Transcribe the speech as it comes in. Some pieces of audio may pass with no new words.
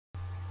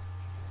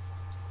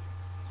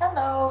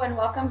Hello and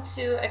welcome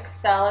to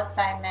Excel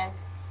assignment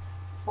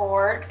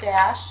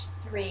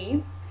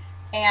 4-3.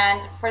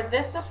 And for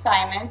this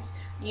assignment,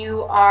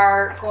 you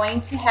are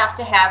going to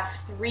have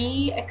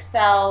 3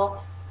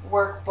 Excel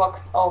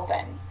workbooks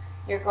open.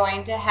 You're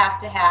going to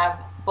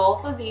have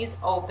both of these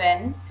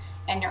open,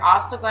 and you're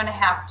also going to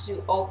have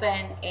to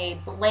open a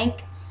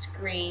blank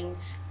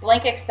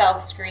Excel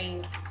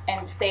screen,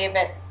 and save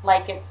it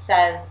like it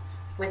says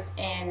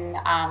within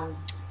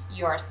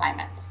your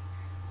assignment.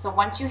 So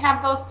once you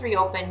have those 3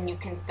 open, you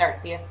can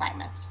start the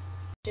assignment.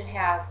 You should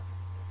have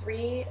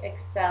 3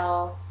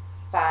 Excel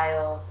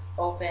files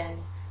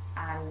open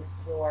on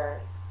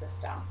your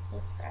system.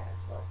 Oops, sorry,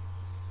 that's what.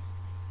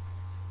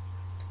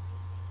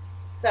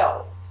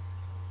 So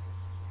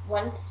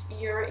once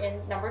you're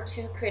in number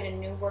 2, create a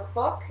new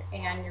workbook,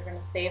 and you're going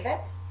to save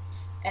it,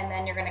 and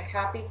then you're going to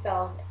copy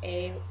cells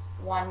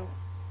A1,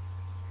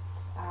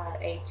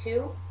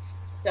 A2.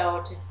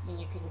 So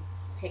you can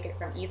take it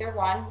from either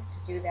one. To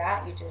do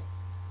that, you just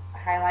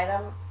highlight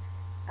them,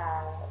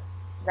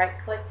 right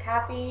click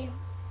copy,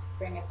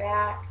 bring it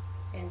back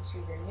into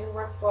your new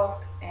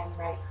workbook, and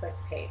right click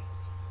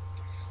paste.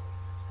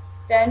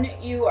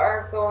 Then you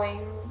are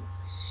going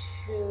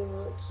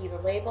to key the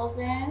labels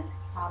in,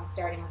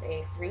 starting with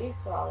A3,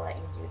 so I'll let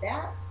you do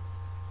that.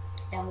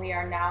 And we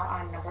are now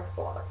on number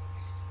 4.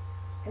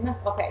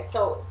 Okay,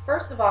 so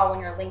first of all, when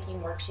you're linking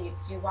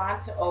worksheets, you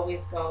want to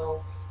always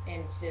go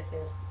into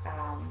this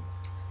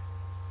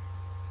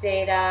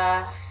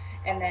data,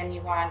 and then you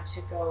want to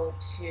go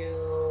to,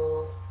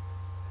 you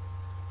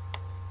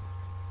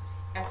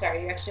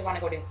actually want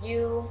to go to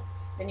view,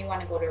 then you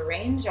want to go to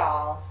arrange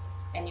all,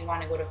 and you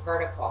want to go to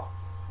vertical.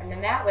 And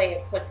then that way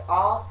it puts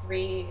all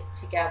 3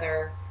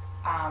 together,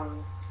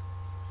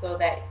 so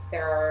that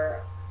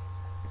you're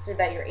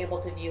able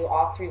to view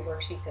all 3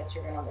 worksheets that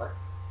you're going to work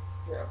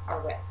through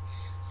or with.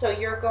 So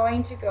you're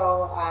going to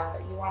go,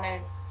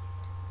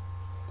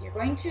 you're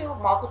going to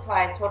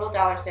multiply total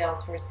dollar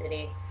sales for a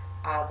city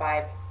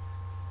by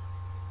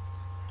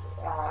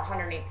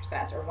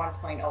 108%, or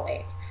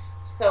 1.08.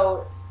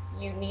 So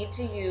you need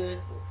to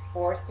use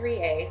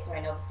 4.3a, so I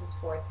know this is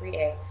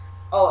 4.3a.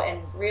 Oh,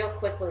 and real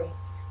quickly,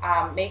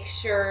 make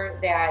sure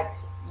that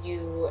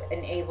you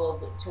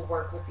enabled to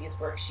work with these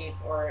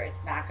worksheets, or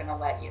it's not going to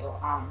let you.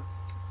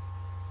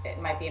 It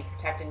might be in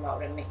protected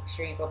mode, and make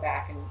sure you go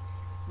back and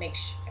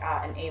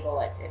enable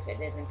it if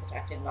it is in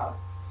protected mode.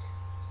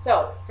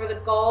 So for the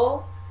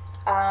goal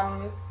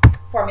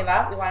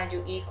formula, we want to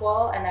do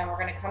equal, and then we're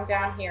going to come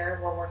down here.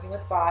 We're working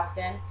with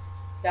Boston.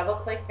 Double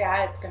click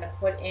that. It's going to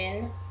put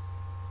in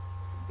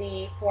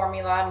the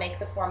formula, make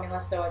the formula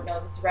so it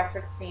knows it's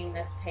referencing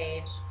this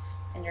page,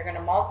 and you're going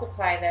to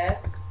multiply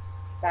this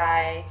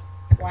by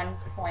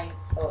 1.08.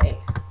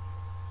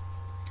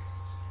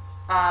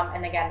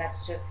 And again,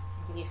 that's just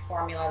the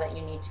formula that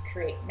you need to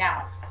create.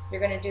 Now,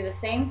 you're going to do the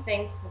same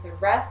thing for the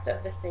rest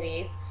of the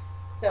cities.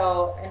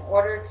 So in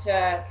order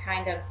to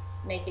kind of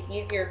make it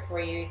easier for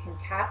you, you can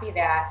copy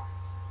that,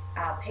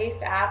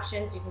 paste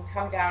options, you can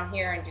come down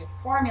here and do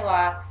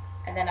formula,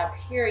 and then up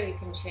here you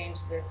can change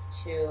this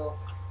to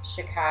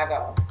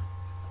Chicago.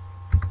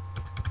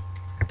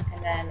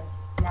 And then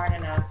smart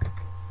enough to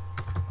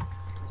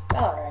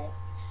spell it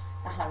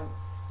right,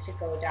 to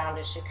go down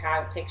to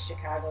Chicago, take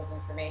Chicago's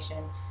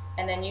information,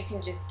 and then you can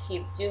just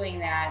keep doing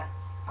that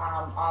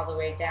all the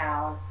way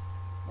down.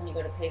 When you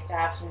go to paste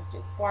options,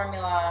 do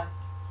formula,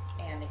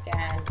 and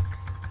again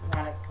you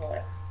want to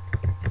put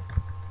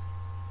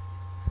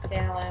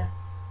Dallas,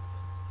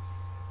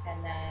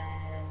 and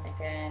then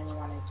again you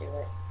want to do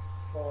it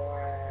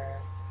for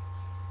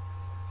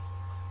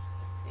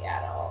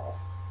Seattle.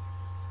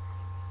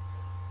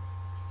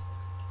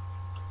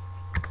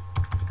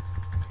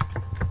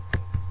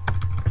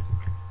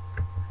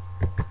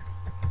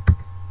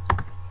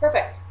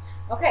 Perfect.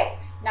 Okay,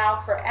 now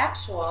for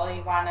actual,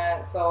 you want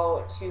to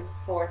go to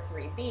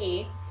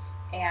 4.3b,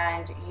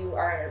 and you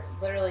are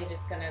literally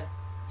just going to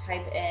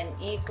type in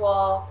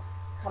equal,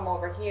 come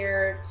over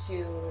here to,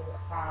 oops,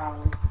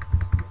 I'm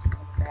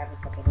grabbing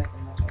something with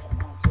me, which I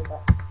don't want to,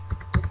 but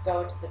just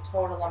go to the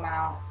total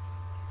amount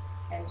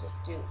and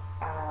just do,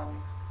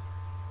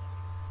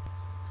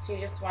 so you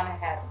just want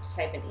to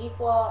type in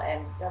equal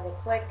and double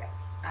click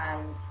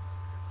on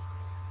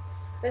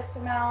this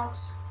amount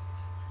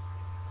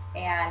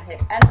and hit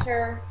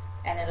enter,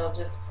 and it'll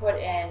just put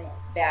in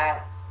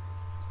the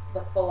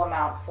full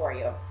amount for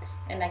you.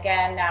 And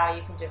again, now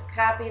you can just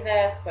copy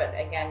this, but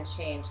again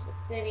change the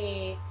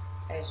city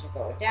as you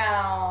go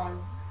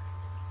down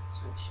to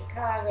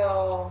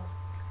Chicago.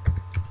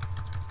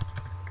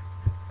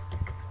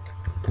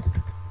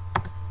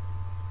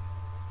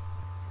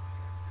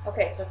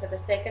 Okay, so for the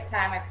sake of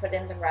time, I put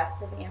in the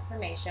rest of the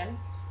information.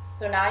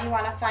 So now you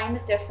want to find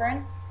the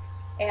difference,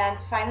 and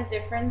to find the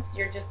difference,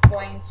 you're just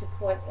going to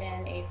put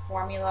in a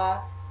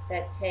formula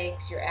that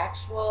takes your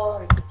actual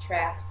and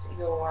subtracts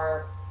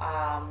your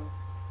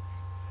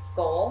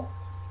goal.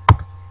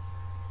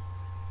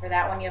 For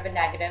that one you have a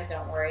negative,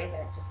 don't worry,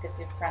 that just gets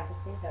you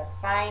parentheses, that's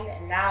fine.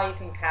 And now you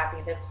can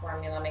copy this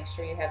formula, make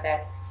sure you have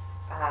that,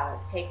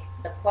 take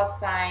the plus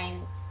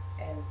sign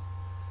and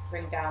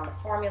bring down the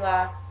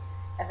formula.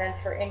 And then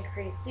for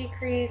increase,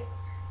 decrease,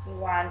 you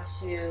want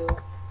to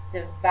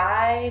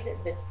divide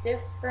the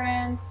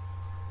difference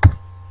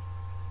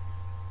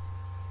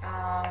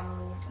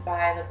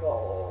by the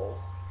goal.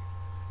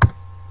 I'm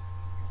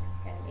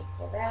going to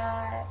equal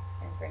that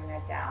and bring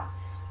that down.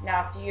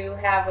 Now, if you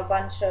have a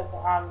bunch of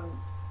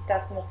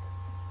decimal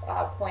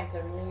points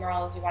or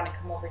numerals, you want to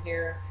come over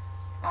here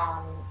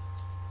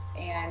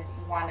and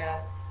you want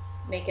to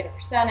make it a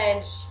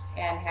percentage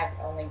and have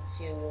only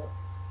 2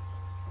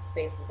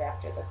 spaces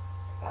after the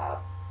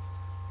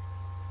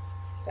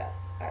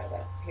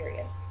the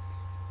period.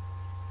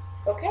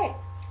 Okay.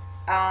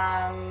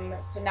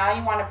 So now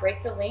you want to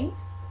break the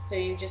links. So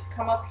you just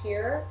come up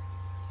here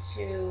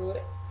to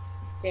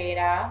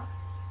data.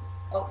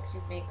 Oh,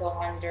 excuse me. Go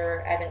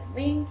under edit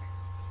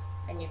links,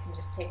 and you can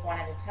just take one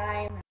at a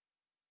time.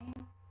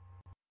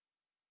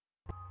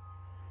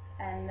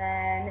 And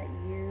then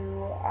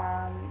you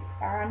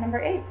are on number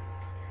 8.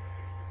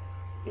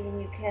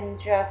 And you can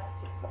just,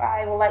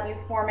 I will let you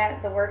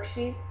format the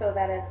worksheet so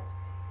that it's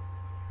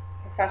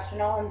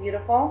professional and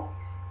beautiful,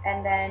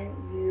 and then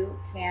you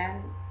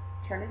can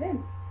turn it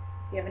in.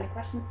 If you have any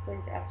questions,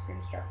 please ask your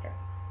instructor.